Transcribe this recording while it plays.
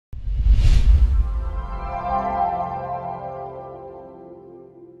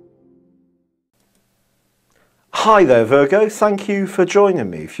Hi there Virgo, thank you for joining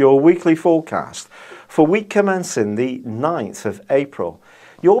me for your weekly forecast for week commencing the 9th of April.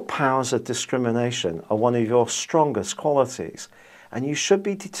 Your powers of discrimination are one of your strongest qualities and you should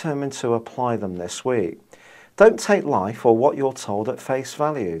be determined to apply them this week. Don't take life or what you're told at face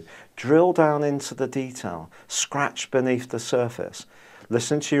value. Drill down into the detail, scratch beneath the surface.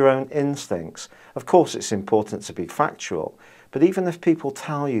 Listen to your own instincts. Of course it's important to be factual, but even if people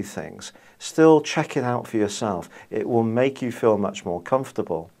tell you things, still check it out for yourself. It will make you feel much more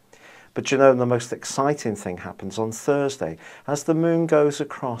comfortable. But you know, the most exciting thing happens on Thursday as the moon goes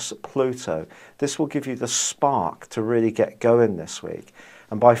across Pluto. This will give you the spark to really get going this week.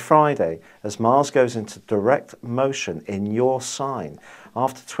 And by Friday, as Mars goes into direct motion in your sign,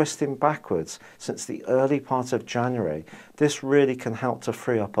 after twisting backwards since the early part of January, this really can help to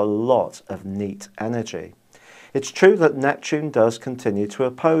free up a lot of neat energy. It's true that Neptune does continue to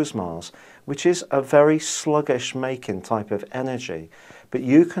oppose Mars, which is a very sluggish making type of energy, but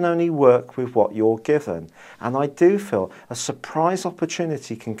you can only work with what you're given. And I do feel a surprise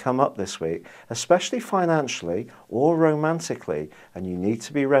opportunity can come up this week, especially financially or romantically, and you need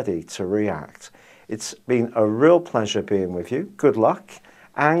to be ready to react. It's been a real pleasure being with you. Good luck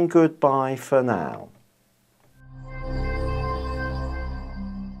and goodbye for now.